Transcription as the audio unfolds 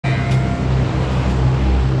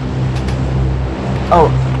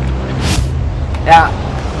Oh. Ja.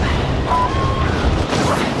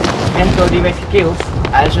 Remco die werd gekilld.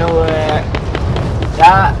 Hij zo,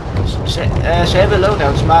 ja, ze hebben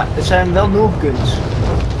loadouts, maar het zijn wel noob guns.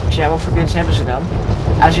 Dus ja, wat voor guns hebben ze dan?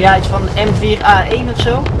 Hij zei ja, iets van M4A1 of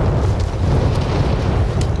zo.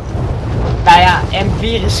 Nou ja,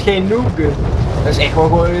 M4 is geen noob gun. Dat is echt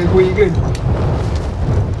gewoon een goede gun.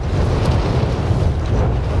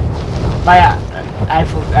 Maar ja, hij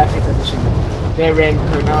vindt het dus een. De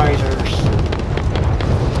randomizers.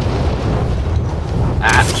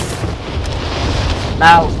 Ah.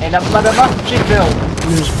 Nou, en dat, maar dat mag op zich wel.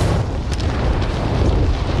 Dus.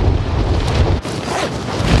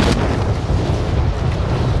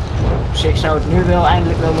 Op zich zou het nu wel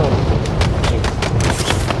eindelijk wel mogen.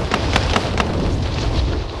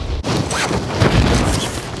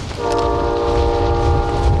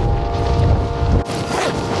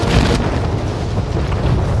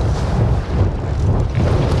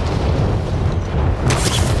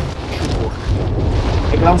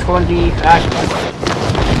 Ik land gewoon die garage.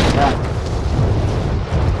 Ja.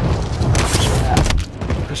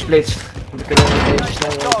 Gesplitst. We kunnen even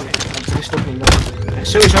snel over. Want het is toch niet nodig. Er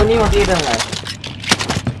is sowieso niemand eerder dan lijst.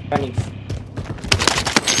 Kan niet.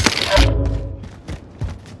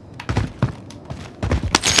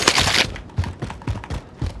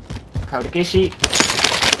 Ik hou de kissie.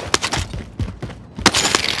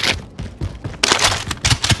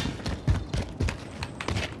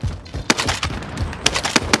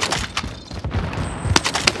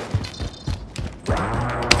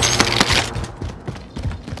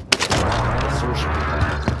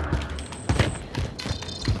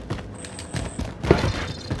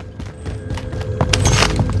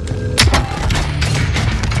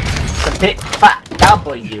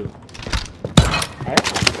 W. Hè?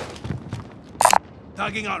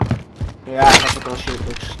 Tagging Arto. Ja, ik heb ook al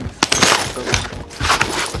shitbox.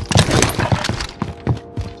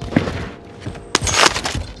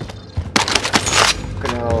 We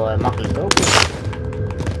kunnen wel makkelijk kopen.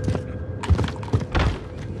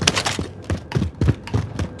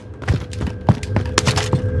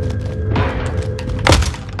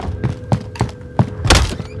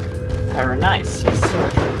 Very nice, yes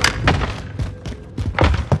sir.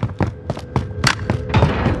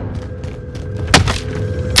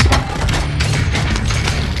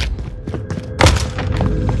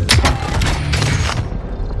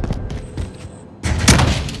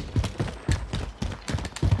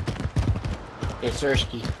 It's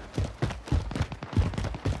thirsty.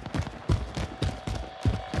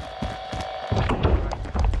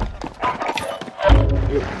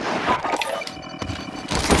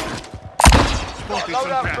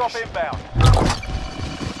 Loadout drop inbound.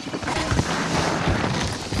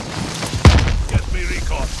 Get me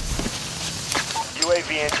recon. UAV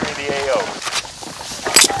entering the AO.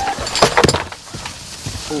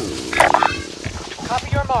 Copy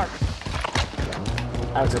your mark.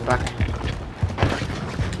 Uit de bak.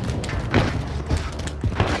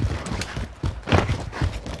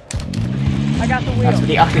 Laten we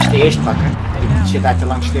die achterste eerst pakken. Die zit daar te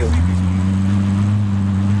lang stil. Het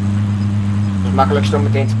is makkelijkst om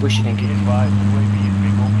meteen te pushen, denk ik.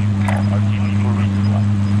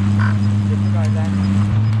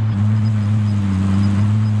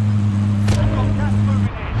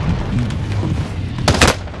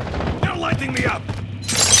 They're lighting me up.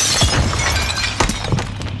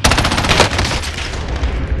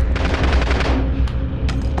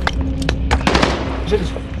 Zit het?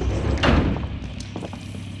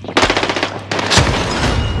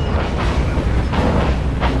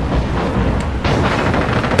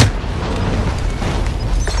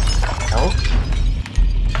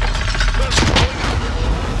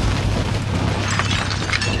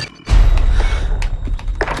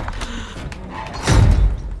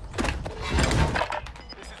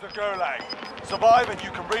 Gulag. Survive and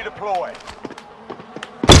you can redeploy.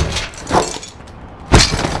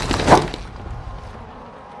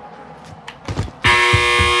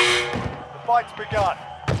 The fight's begun.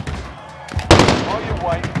 While you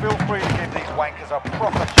wait, feel free to give these wankers a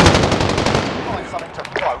proper shot. Find something to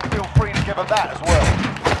throw, feel free to give them that as well.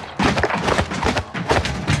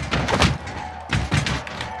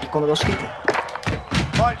 Die konden wel schieten.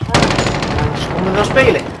 Fight's ready. Ze konden wel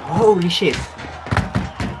spelen. Holy shit.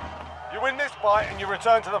 Fight and you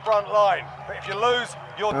return to the front line. But if you lose,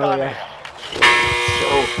 you're done. Ja. Zo.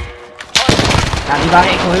 Ja, die waren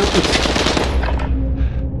echt wel heel goed.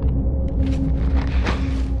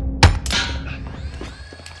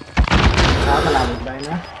 Ja, we laten het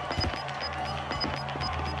bijna.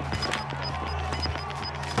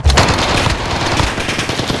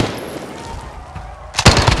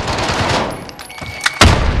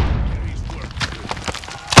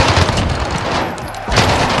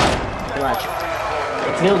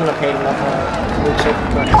 trilde nog helemaal, moet ik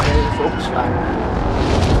zeker even opgeslagen.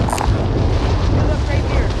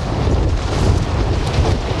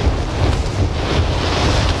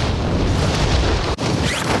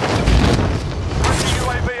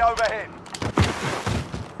 UAV overhead.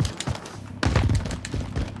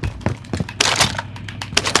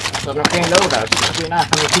 Er zat nog geen loadout, dus kun je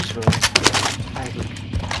nagaan hoe goed ze worden. Eigenlijk.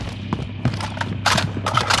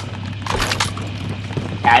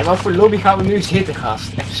 Ja, en wat voor lobby gaan we nu zitten,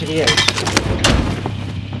 gast? Even serieus.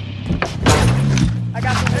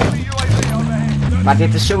 Maar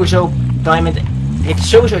dit is sowieso Diamond. Dit is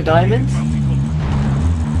sowieso Diamond.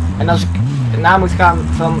 En als ik na moet gaan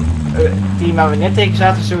van het team waar we net tegen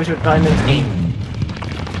zaten, is sowieso Diamond 1.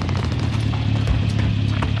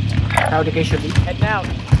 Nou, de case die. Head now.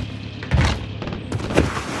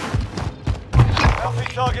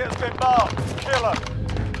 Healthy target has been marked. Kill him.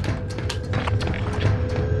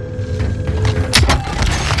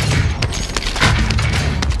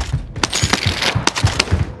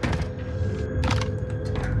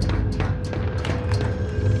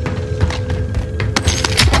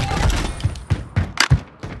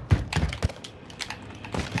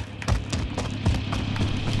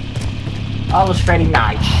 Alles very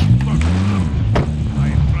nice.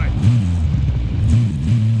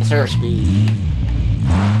 Sir speed.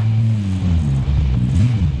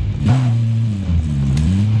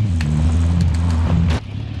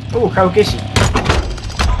 Oeh, gouden kissie.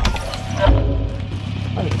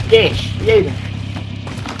 Wat een kiss, jeder.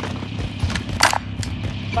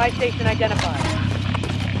 Buy station identified.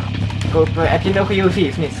 Ik hoop, heb je nog een UAV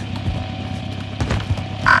of niet?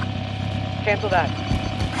 Cancel that.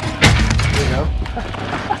 Hier zo.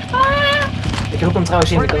 Ik roep hem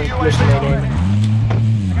trouwens in, ik kan een cluster meenemen.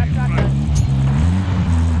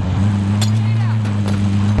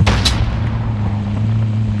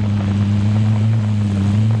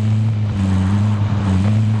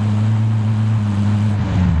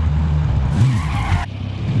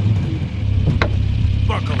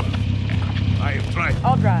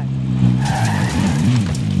 I'll drive.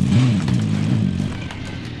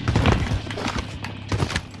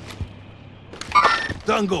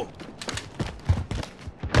 Tango.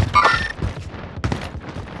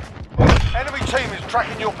 Enemy team is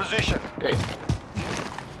tracking your position. Okay.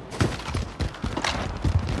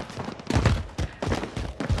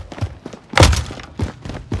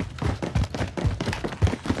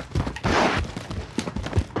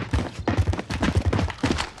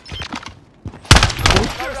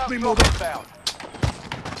 Drop inbound.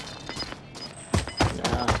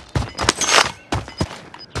 Ja.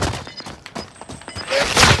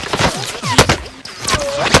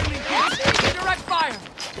 Direct fire.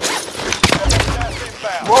 Gas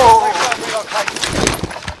inbound. Whoa. Safe zone relocated.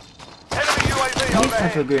 Enemy UAV Niet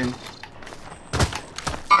overhead. even gun.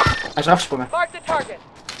 Hij is afgesprongen. Mark the target.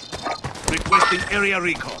 Requesting area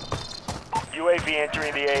recon. UAV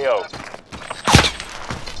entering the AO.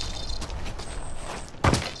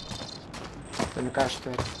 In elkaar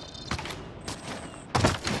spelen.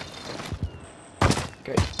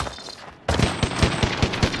 Oké.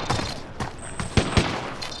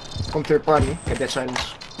 Komt third party. Ik heb dead silence.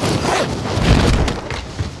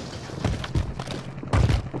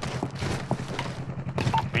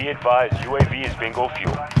 Be advised, UAV is bingo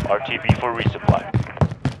fuel. RTB for resupply.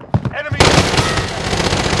 Enemy.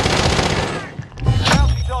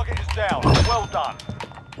 Bounty target is down. Well done.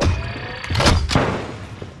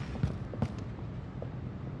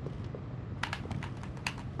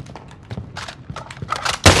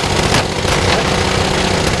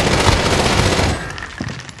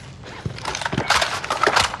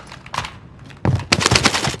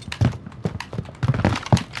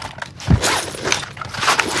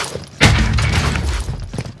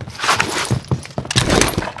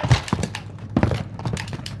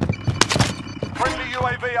 Friendly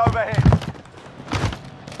UAV overhead.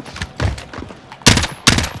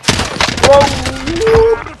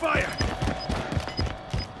 Under fire.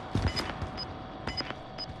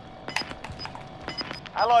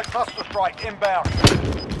 Allied cluster strike inbound.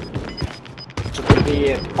 Zo komt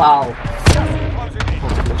die paal. Closing in.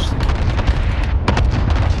 Op de lust.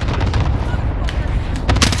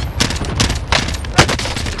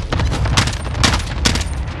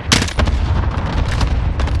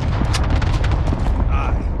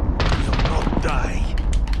 I will not die.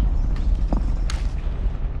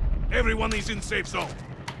 Everyone is in safe zone.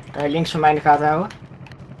 Kan je links van mij in de gaten houden?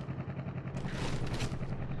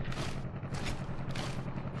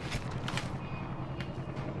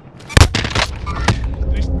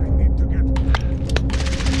 This I need to get.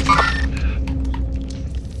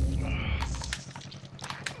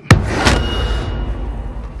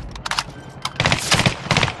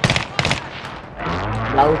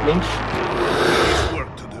 op links. There's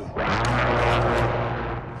work to do.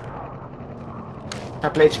 Ga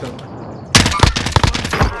plates kopen.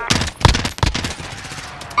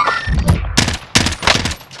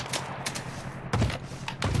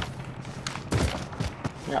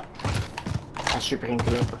 Ja. Ga super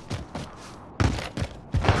ingelopen.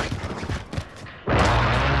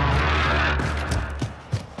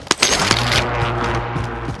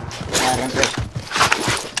 Ja, rent weg.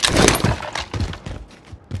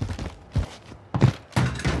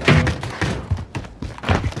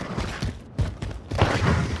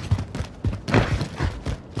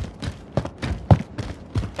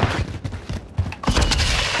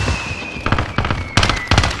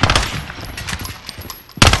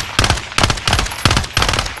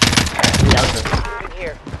 Die auto. In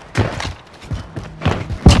here.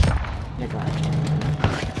 Ja, klaar.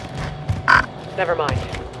 Never mind.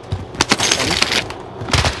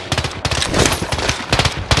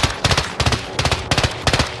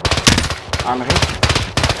 Armer hit.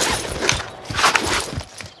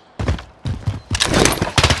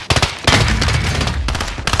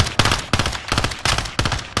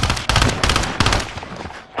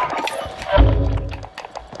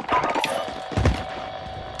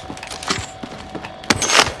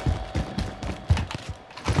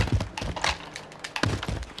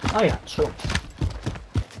 Oh ja, zo.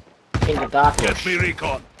 Inderdaad, Get Jos. me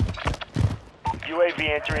recon. UAV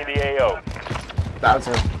entering the AO. De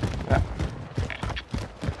auto. Ja.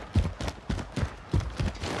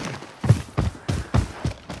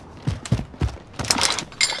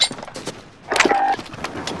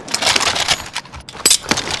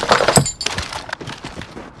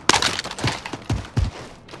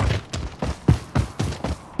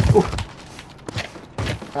 Oeh.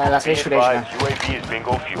 Laat Be eens voor deze gaan. advised, UAV is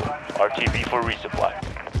bingo fuel. RTB for resupply.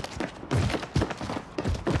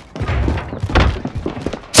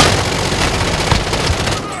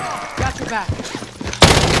 Got your back.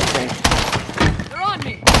 Oké. They're on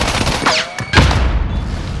me.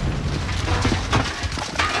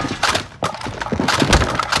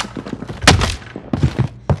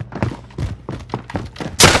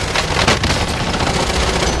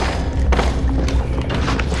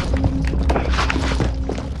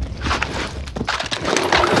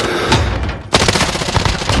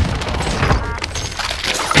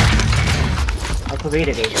 Wat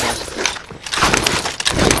probeerde deze gast?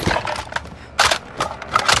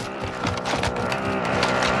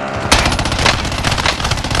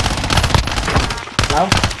 Nou?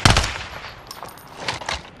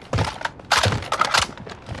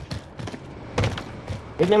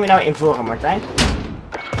 Dit neem je nou in voor, Martijn?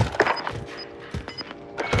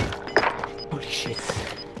 Holy shit.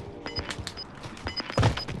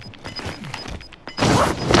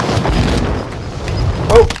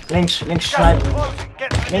 Oh, links snipe. Get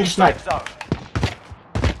to the new Links safe snipe. zone.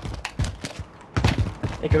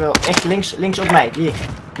 Ik wil echt links op mij, hier.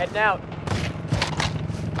 Heading out.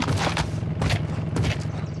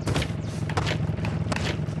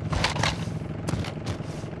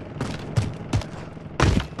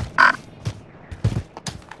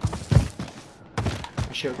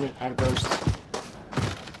 Als je ook niet aan ghost.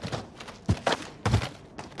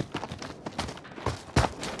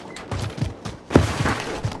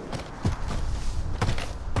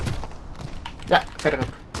 Ja, verderop.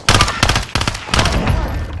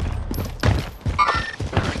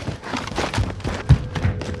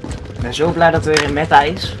 Ik ben zo blij dat er weer een meta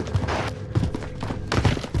is.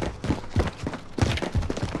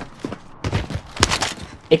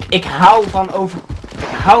 Ik hou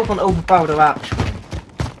van overpowered wapens.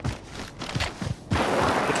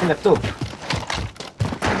 Ik vind dat top.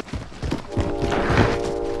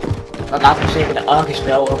 Maar laten we zeggen, de ARC is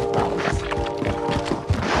wel overpowered.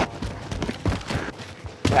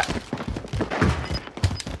 Ja.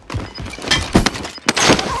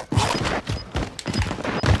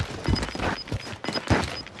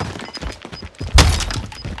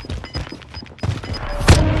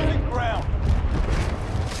 Losing ground.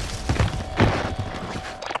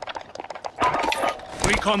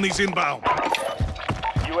 Recon these inbound.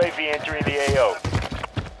 UAV entering the AO.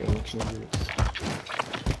 Ik weet niks in de buurt.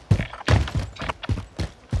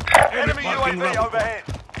 Enemy marking UAV level. overhead.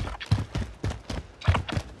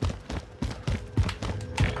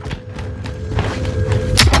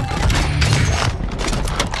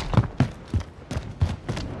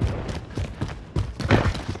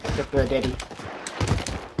 Ik heb daddy.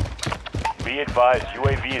 Be advised,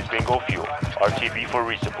 UAV is bingo fuel. RTB for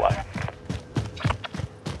resupply.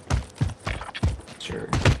 Sure.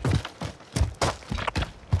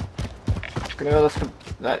 Kunnen we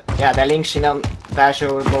dat... Ja, daar links en dan daar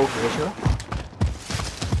zo boven, weet je wel?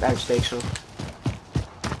 uitsteeksel.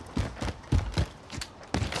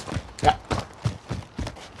 Ja.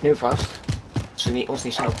 Nu vast. Als ze ons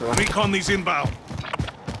niet snel terug. Recon these inbound.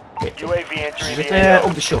 UAV Ze entering the zitten AO.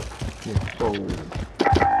 op de shop. Oh.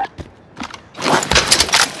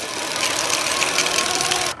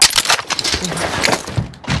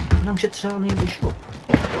 Waarom zitten ze al niet in de shop?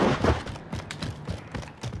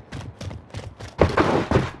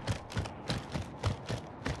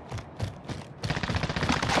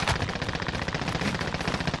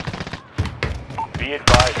 Be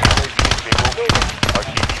advised, UAV is bingo fuel.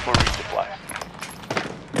 RTB for resupply.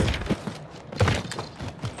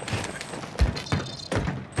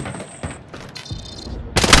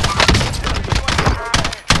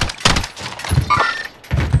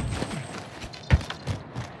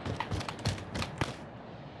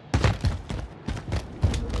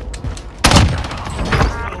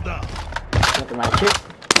 Well done. Lekker maatje.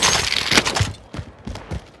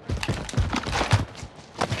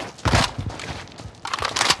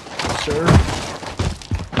 Sir.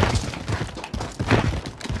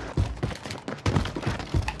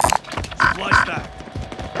 Supply stack.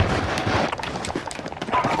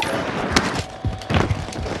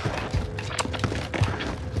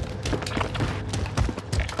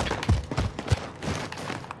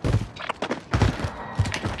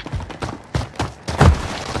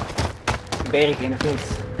 Berg in of niet?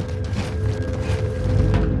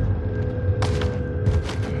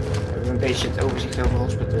 We hebben een beetje het overzicht over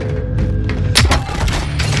ons betreft.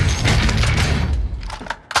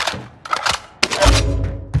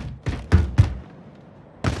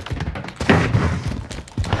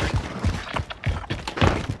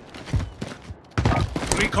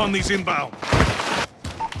 Recon these inbound.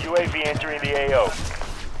 UAV entering the AO.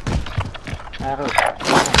 Arto.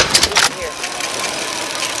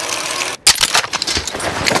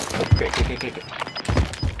 Kijk.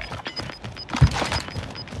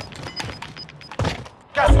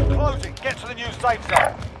 Gas is closing. Get to the new safe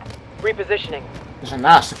zone. Repositioning. We zijn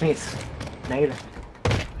naast, of niet? Beneden.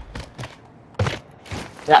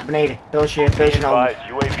 Ja, beneden. Doosje, Be deze handen. advised,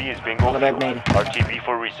 UAV is bingo Allebei fuel. beneden. RTB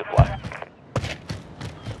for resupply.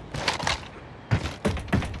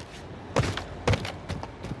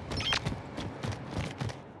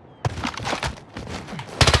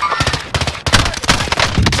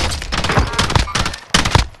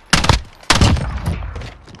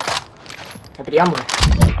 Heb je die andere?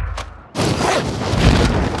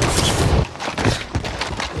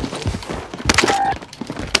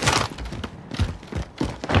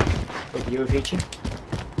 Ook een UAV'tje.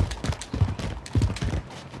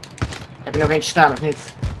 Heb je nog eentje staan of niet?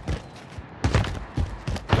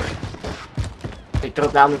 Ik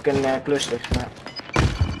trok namelijk een cluster, maar...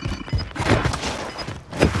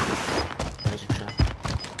 Dat is ook zo.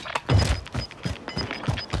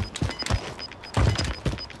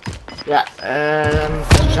 Ja,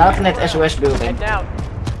 ze zaten net SOS building. Head down.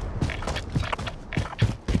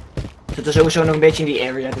 Zitten sowieso nog een beetje in die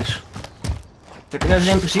area, dus. We kunnen ze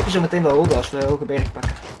in principe zo meteen wel holden als we hoge berg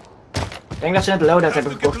pakken. Ik denk dat ze net de loadout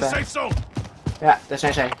hebben Get to gekocht the daar. safe zone. Ja, daar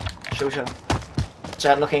zijn zij. Sowieso. Ze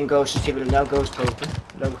hadden nog geen ghosts, dus die willen nou ghost kopen.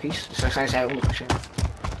 Logisch, dus daar zijn zij 100%.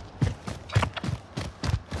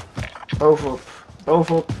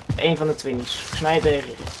 Bovenop een van de twins. Volgens mij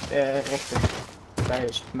de rechter. Bij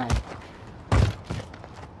mij.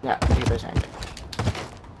 Ja, hierbij zijn we.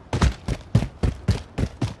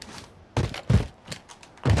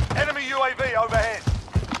 Enemy UAV overhead.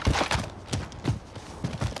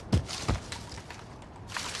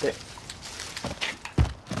 De-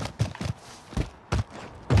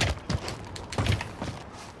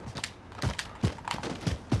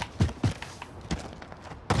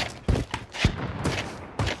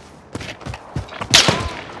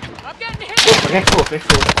 I'm getting hit. Recht voor.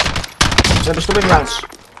 We hebben stopping rounds.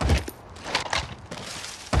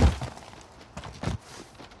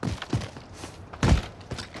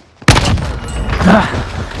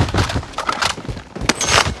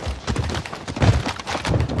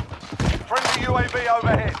 Friendly UAV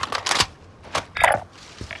overhead.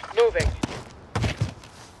 Moving.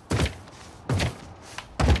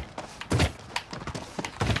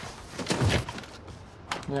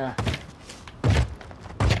 Ja.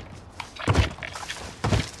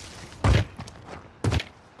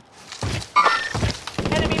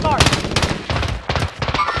 Enemy marked.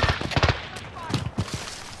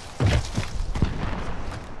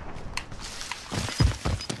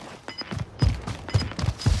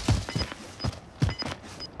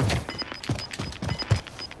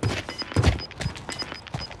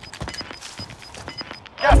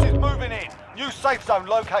 Gas is moving in. New safe zone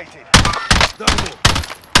located. Down low.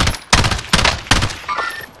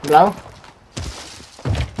 Blauw.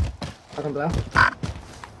 Pak een blauw.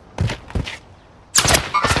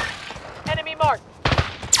 Enemy marked.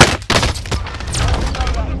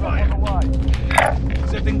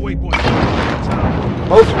 Setting waypoint.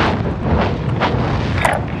 Boven.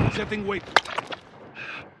 Setting waypoint.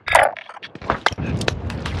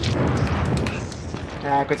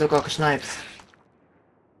 Ja, ik werd ook al gesniped.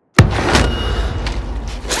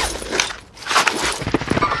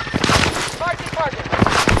 Marking target.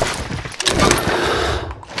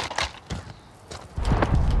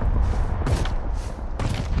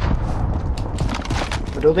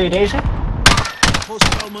 Bedoelde je deze?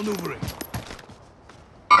 Hostile maneuvering.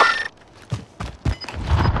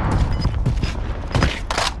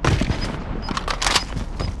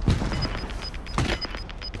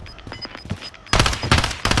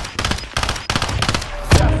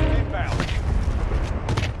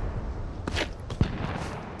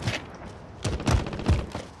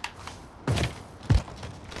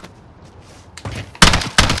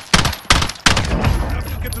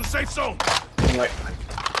 Get to safe zone. Nee.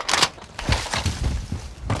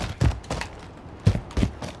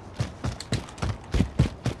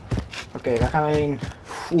 Oké, daar gaan we heen.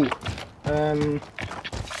 Oeh.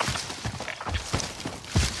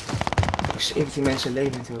 17 mensen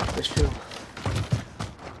leven natuurlijk, best veel.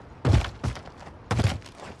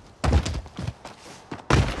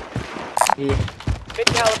 Hier. Mid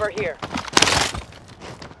caliber here.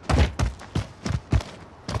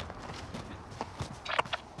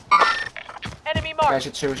 Enemy Daar marked.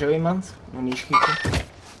 zit sowieso iemand. Nog niet schieten.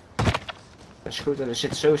 Dat is goed, er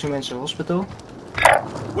zitten sowieso mensen in het hospital.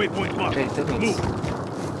 Waypoint Ik marked. weet het ook niet.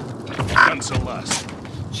 Cancel last.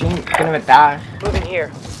 Misschien kunnen we daar. Moving here.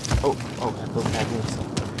 Oh, dat wil ik eigenlijk niet.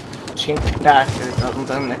 Misschien daar, want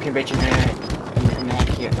dan heb je een beetje een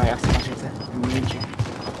hekje waar je achter kan zitten. Een muurtje.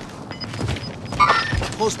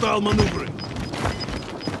 Hostile maneuvering.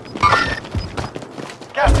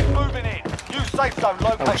 Gas is moving in. New safe zone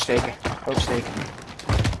located. Oversteken, oversteken.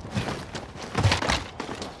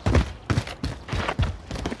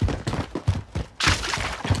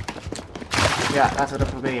 Ja, laten we dat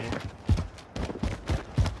proberen.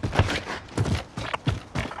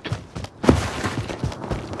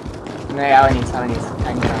 Nee, hou niet, hou niet.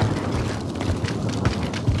 Ga niet aan.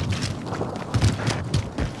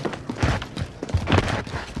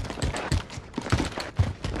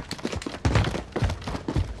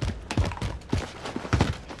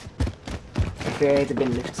 Ik heet de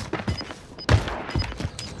binnenlift.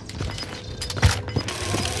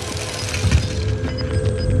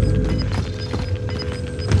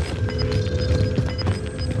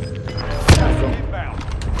 Inbound.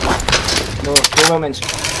 Heel veel mensen.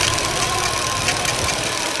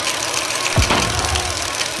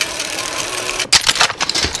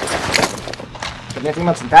 Ik heb net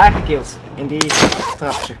iemand daar gekillt. In die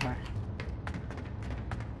trap, zeg maar.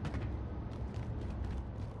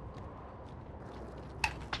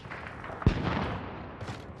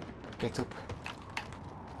 Kijk op.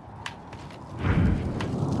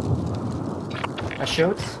 Hij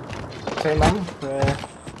shot. 2 man op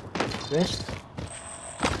west.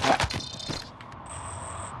 Ja.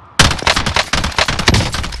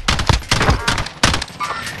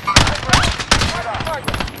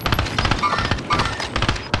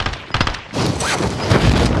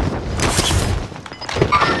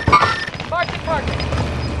 Marking target.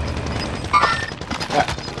 Ja.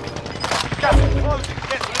 Gas is closing.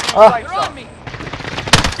 Get to the new Oh. safe They're on zone. me.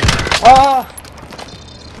 Oh!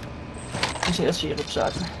 Ik zie dat ze hierop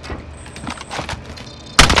zaten.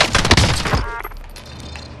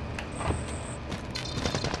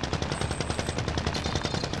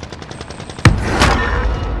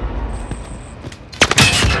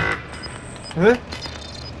 Huh?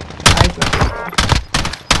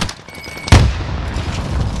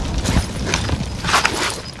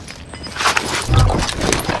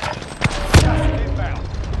 Inbound.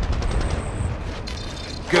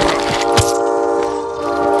 Get up.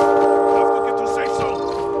 Have to get to safe zone.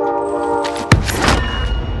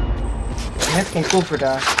 Net geen koffer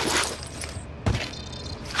daar.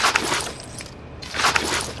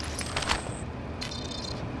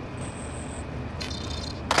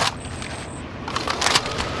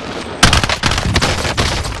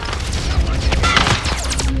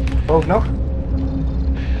 Boven nog?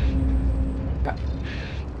 Ja.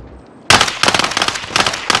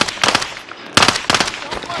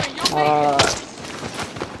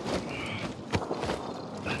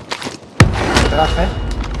 Eraf, hè?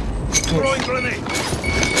 Throwing grenade.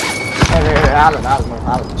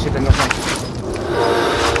 Halen. Zit er nog in.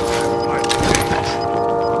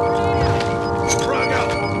 Frag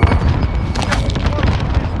out.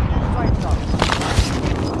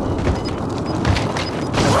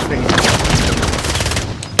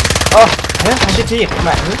 Oh, huh? Hij zit hier.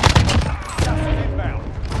 Maar, huh? Inbound.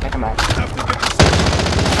 Lekker maar. Have to get the safe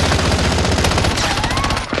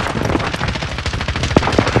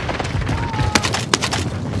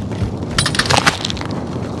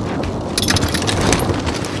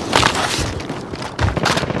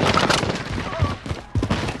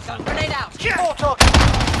Grenade out. More targets.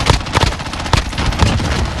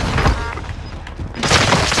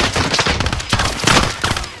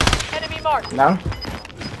 Enemy marked. Nou,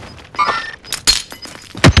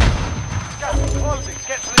 Gas is closing.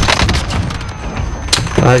 Get to the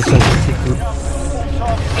target.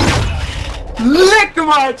 lekker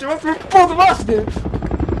maatje, wat voor pot was dit?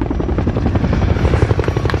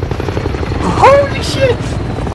 Holy shit!